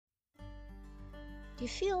Do you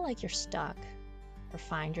feel like you're stuck or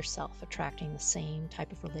find yourself attracting the same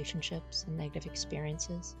type of relationships and negative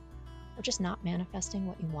experiences, or just not manifesting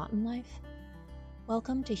what you want in life?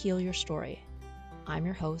 Welcome to Heal Your Story. I'm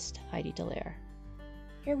your host, Heidi Dallaire.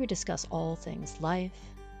 Here we discuss all things life,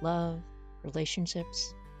 love,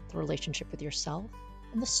 relationships, the relationship with yourself,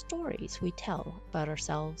 and the stories we tell about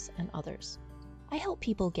ourselves and others. I help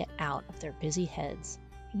people get out of their busy heads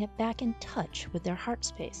and get back in touch with their heart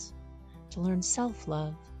space to learn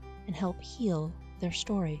self-love and help heal their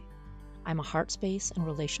story. I'm a heart space and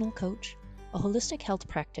relational coach, a holistic health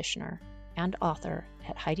practitioner, and author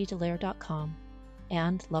at HeidiDallaire.com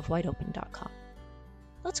and LoveWideOpen.com.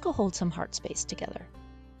 Let's go hold some heart space together.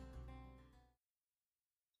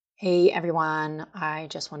 Hey everyone, I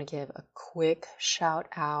just want to give a quick shout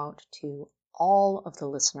out to all of the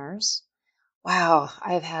listeners. Wow,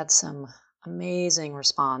 I've had some amazing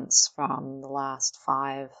response from the last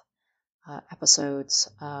 5 episodes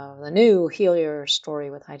of the new Heal Your Story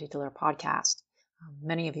with Heidi Dallaire podcast.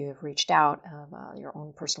 Many of you have reached out of your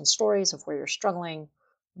own personal stories of where you're struggling,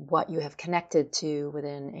 what you have connected to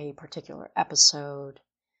within a particular episode,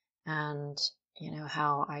 and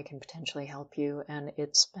how I can potentially help you. And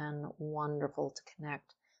it's been wonderful to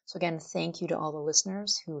connect. So again, thank you to all the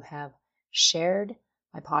listeners who have shared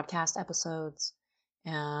my podcast episodes.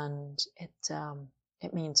 And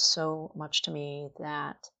it means so much to me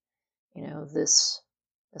that,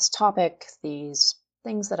 this topic, these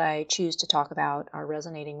things that I choose to talk about are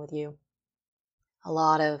resonating with you. A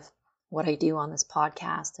lot of what I do on this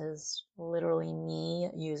podcast is literally me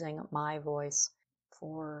using my voice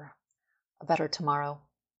for a better tomorrow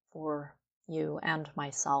for you and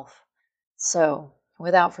myself. So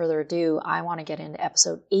without further ado, I want to get into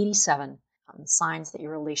episode 87, signs that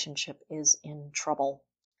your relationship is in trouble.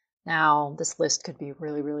 Now, this list could be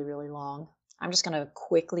really, really, really long. I'm just going to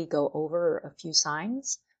quickly go over a few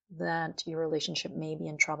signs that your relationship may be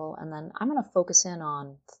in trouble, and then I'm going to focus in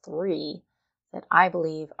on 3 that I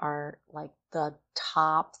believe are like the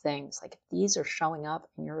top things. Like if these are showing up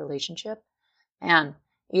in your relationship, and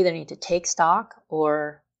you either need to take stock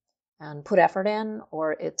and put effort in,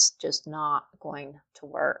 or it's just not going to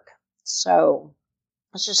work. So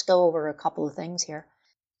let's just go over a couple of things here.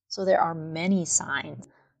 So there are many signs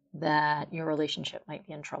that your relationship might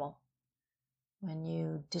be in trouble. When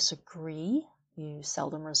you disagree, you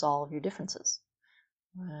seldom resolve your differences.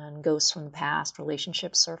 When ghosts from the past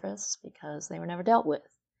relationships surface because they were never dealt with.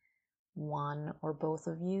 One or both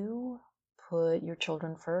of you put your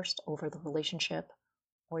children first over the relationship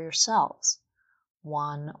or yourselves.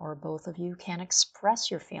 One or both of you can't express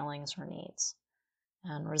your feelings or needs.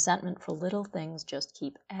 And resentment for little things just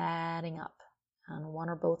keep adding up. And one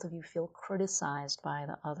or both of you feel criticized by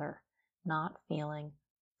the other, not feeling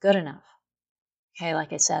good enough. Okay,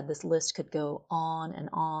 like I said, this list could go on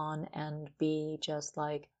and be just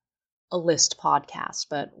like a list podcast,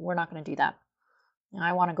 but we're not going to do that. And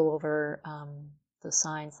I want to go over the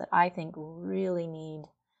signs that I think really need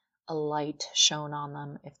a light shown on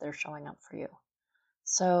them if they're showing up for you.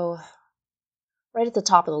 So right at the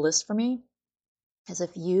top of the list for me is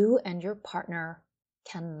if you and your partner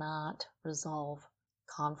cannot resolve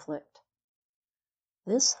conflict.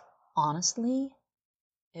 This honestly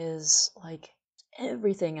is like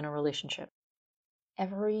everything in a relationship.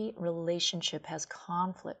 Every relationship has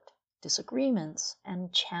conflict, disagreements,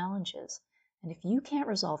 and challenges. And if you can't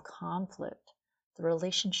resolve conflict, the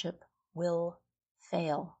relationship will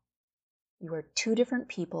fail. You are 2 different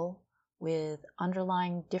people with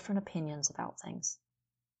underlying different opinions about things.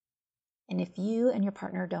 And if you and your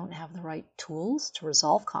partner don't have the right tools to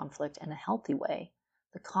resolve conflict in a healthy way,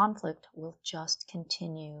 the conflict will just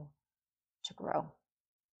continue to grow.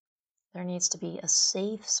 There needs to be a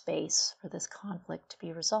safe space for this conflict to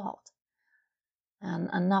be resolved. And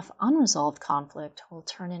enough unresolved conflict will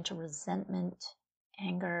turn into resentment,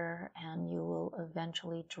 anger, and you will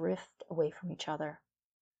eventually drift away from each other.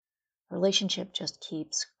 The relationship just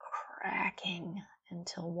keeps cracking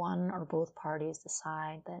until one or both parties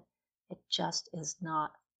decide that it just is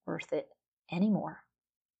not worth it anymore.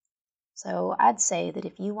 So I'd say that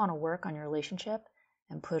if you want to work on your relationship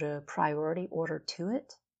and put a priority order to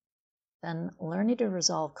it, then learning to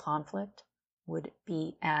resolve conflict would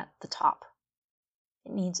be at the top.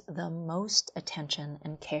 It needs the most attention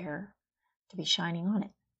and care to be shining on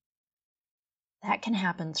it. That can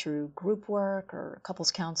happen through group work or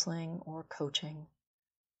couples counseling or coaching.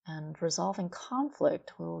 And resolving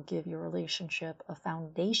conflict will give your relationship a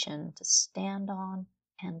foundation to stand on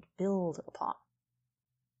and build upon.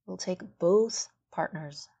 It will take both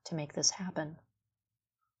partners to make this happen.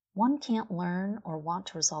 One can't learn or want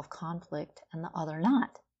to resolve conflict and the other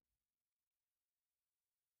not.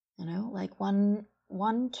 Like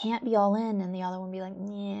one can't be all in and the other one be like,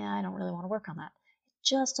 yeah, I don't really want to work on that. It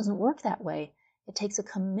just doesn't work that way. It takes a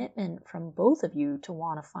commitment from both of you to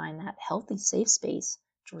want to find that healthy, safe space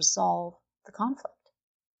to resolve the conflict.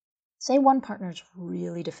 Say one partner is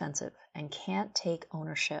really defensive and can't take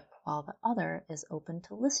ownership while the other is open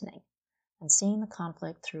to listening and seeing the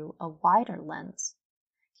conflict through a wider lens.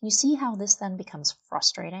 Can you see how this then becomes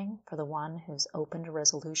frustrating for the one who's open to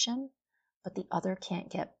resolution, but the other can't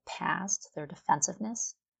get past their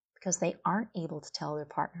defensiveness because they aren't able to tell their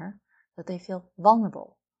partner that they feel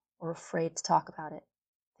vulnerable or afraid to talk about it?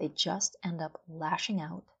 They just end up lashing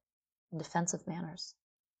out in defensive manners.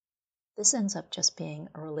 This ends up just being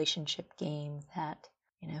a relationship game that,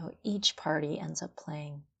 each party ends up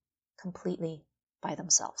playing completely by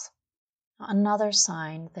themselves. Another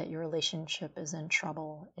sign that your relationship is in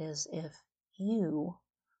trouble is if you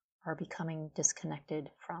are becoming disconnected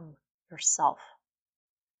from yourself.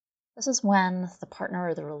 This is when the partner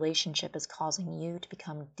or the relationship is causing you to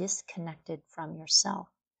become disconnected from yourself.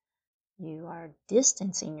 You are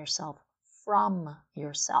distancing yourself from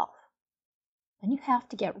yourself. And you have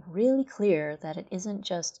to get really clear that it isn't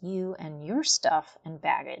just you and your stuff and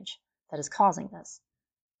baggage that is causing this,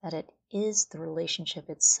 that it is the relationship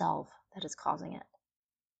itself that is causing it.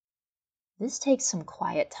 This takes some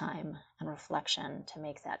quiet time and reflection to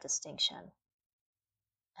make that distinction.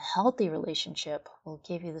 A healthy relationship will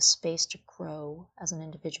give you the space to grow as an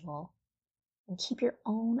individual and keep your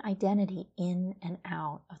own identity in and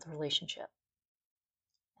out of the relationship.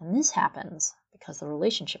 And this happens because the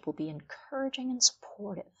relationship will be encouraging and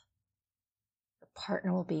supportive. Your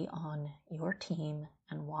partner will be on your team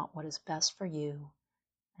and want what is best for you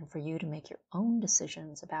and for you to make your own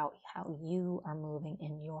decisions about how you are moving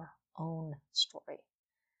in your own story.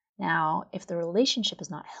 Now, if the relationship is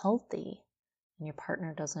not healthy and your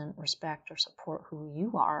partner doesn't respect or support who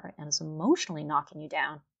you are and is emotionally knocking you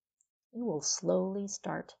down, you will slowly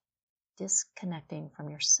start disconnecting from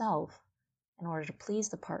yourself in order to please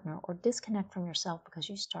the partner, or disconnect from yourself because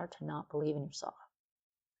you start to not believe in yourself.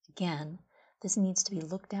 Again, this needs to be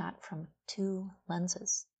looked at from two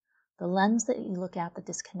lenses. The lens that you look at the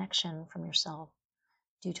disconnection from yourself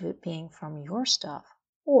due to it being from your stuff,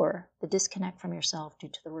 or the disconnect from yourself due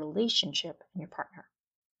to the relationship and your partner.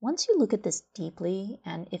 Once you look at this deeply,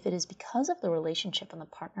 and if it is because of the relationship and the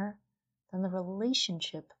partner, then the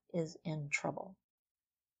relationship is in trouble.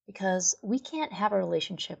 Because we can't have a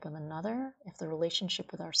relationship with another if the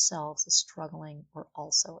relationship with ourselves is struggling or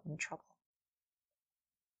also in trouble.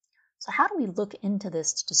 So how do we look into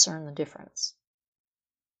this to discern the difference?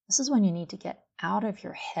 This is when you need to get out of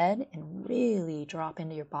your head and really drop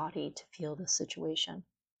into your body to feel the situation.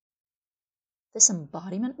 This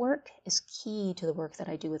embodiment work is key to the work that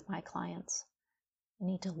I do with my clients. You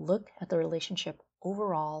need to look at the relationship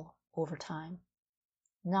overall over time.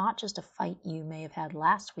 Not just a fight you may have had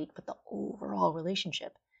last week, but the overall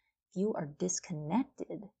relationship. If you are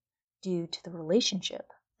disconnected due to the relationship,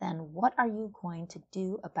 then what are you going to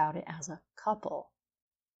do about it as a couple?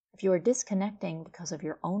 If you are disconnecting because of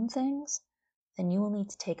your own things, then you will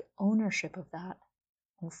need to take ownership of that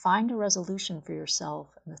and find a resolution for yourself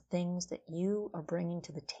and the things that you are bringing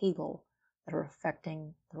to the table that are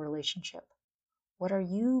affecting the relationship. What are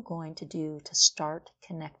you going to do to start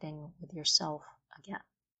connecting with yourself again?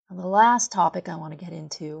 And the last topic I want to get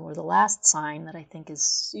into, or the last sign that I think is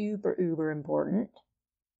super uber important,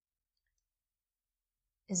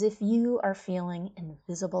 is if you are feeling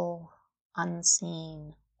invisible,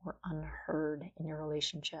 unseen, or unheard in your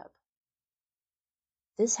relationship.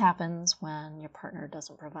 This happens when your partner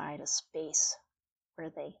doesn't provide a space where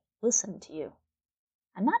they listen to you.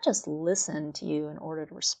 And not just listen to you in order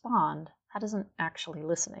to respond, that isn't actually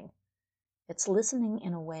listening. It's listening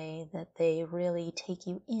in a way that they really take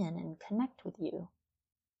you in and connect with you.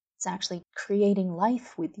 It's actually creating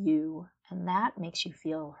life with you, and that makes you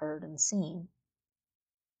feel heard and seen.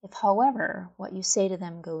 If, however, what you say to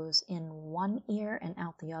them goes in one ear and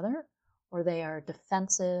out the other, or they are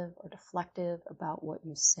defensive or deflective about what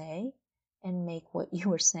you say and make what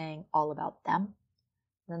you are saying all about them,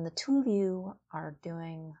 then the two of you are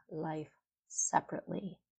doing life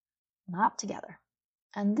separately, not together.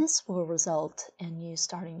 And this will result in you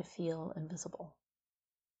starting to feel invisible.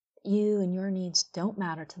 You and your needs don't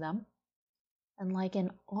matter to them. And like in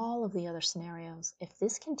all of the other scenarios, if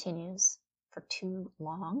this continues for too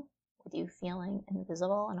long with you feeling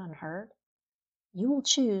invisible and unheard, you will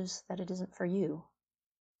choose that it isn't for you,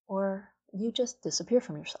 or you just disappear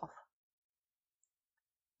from yourself.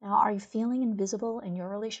 Now, are you feeling invisible in your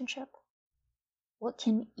relationship? What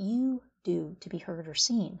can you do to be heard or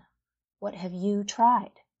seen? What have you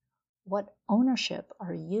tried? What ownership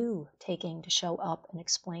are you taking to show up and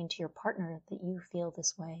explain to your partner that you feel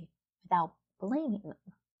this way without blaming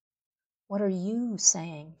them? What are you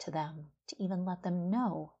saying to them to even let them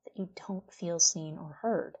know that you don't feel seen or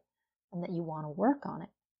heard and that you want to work on it?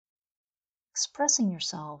 Expressing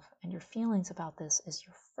yourself and your feelings about this is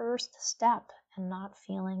your first step in not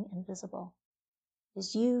feeling invisible.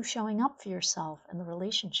 Is you showing up for yourself in the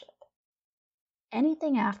relationship.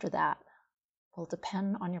 Anything after that will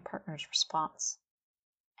depend on your partner's response.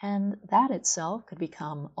 And that itself could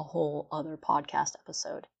become a whole other podcast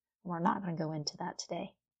episode. We're not going to go into that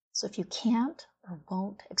today. So if you can't or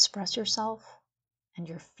won't express yourself and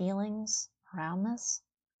your feelings around this,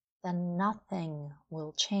 then nothing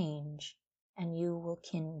will change and you will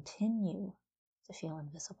continue to feel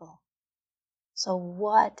invisible. So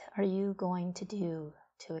what are you going to do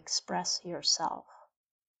to express yourself?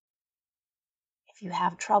 If you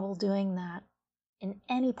have trouble doing that in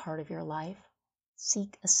any part of your life,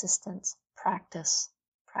 seek assistance, practice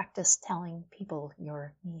telling people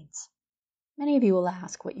your needs. Many of you will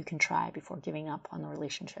ask what you can try before giving up on the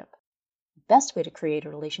relationship. The best way to create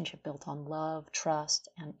a relationship built on love, trust,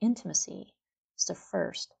 and intimacy is to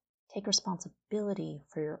first take responsibility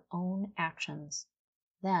for your own actions,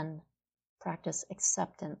 then practice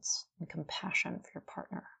acceptance and compassion for your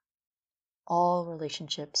partner. All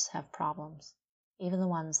relationships have problems, even the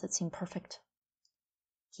ones that seem perfect.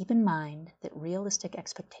 Keep in mind that realistic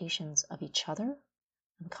expectations of each other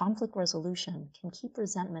and conflict resolution can keep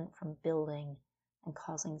resentment from building and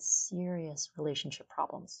causing serious relationship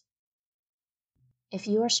problems. If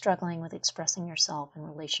you are struggling with expressing yourself in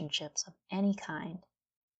relationships of any kind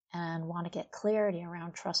and want to get clarity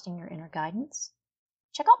around trusting your inner guidance,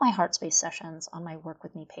 check out my Heart Space sessions on my Work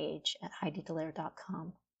With Me page at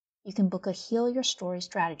HeidiDallaire.com. You can book a Heal Your Story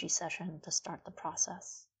strategy session to start the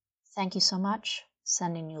process. Thank you so much.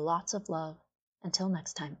 Sending you lots of love. Until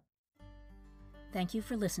next time. Thank you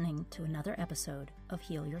for listening to another episode of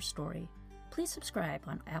Heal Your Story. Please subscribe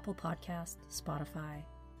on Apple Podcasts, Spotify,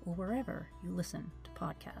 or wherever you listen to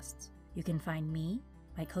podcasts. You can find me,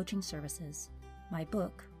 my coaching services, my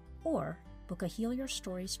book, or book a Heal Your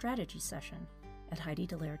Story strategy session at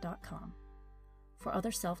HeidiDallaire.com. For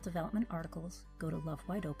other self-development articles, go to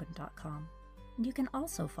LoveWideOpen.com. And you can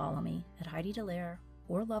also follow me at Heidi Dallaire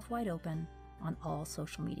or Love Wide Open on all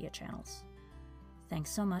social media channels.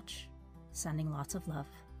 Thanks so much. Sending lots of love.